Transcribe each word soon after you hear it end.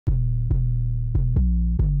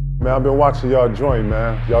Man, I've been watching y'all joint,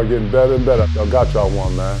 man. Y'all getting better and better. Y'all got y'all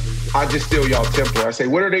one, man. I just steal y'all temper. I say,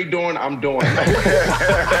 what are they doing? I'm doing.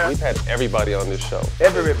 We've had everybody on this show.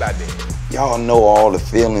 Everybody. Y'all know all the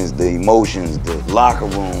feelings, the emotions, the locker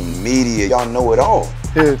room, media. Y'all know it all.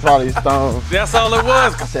 Here, Charlie Stone. That's all it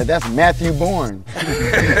was. I said, that's Matthew Bourne.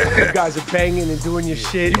 You guys are banging and doing your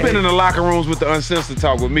shit. You've been in the locker rooms with the uncensored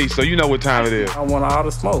talk with me, so you know what time it is. I want all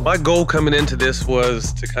the smoke. My goal coming into this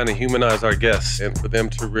was to kind of humanize our guests and for them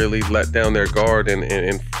to really let down their guard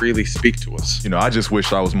and freely speak to us. You know, I just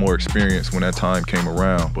wished I was more experienced when that time came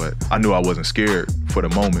around, but I knew I wasn't scared for the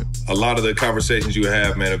moment. A lot of the conversations you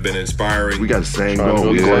have, man, have been inspiring. We got the same goal.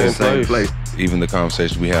 We go to the same place. Even the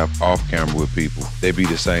conversations we have off camera with people, they be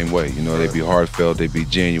the same way. You know, they be heartfelt, they be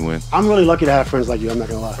genuine. I'm really lucky to have friends like you, I'm not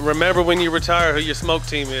gonna lie. Remember when you retire who your smoke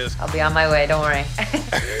team is. I'll be on my way, don't worry.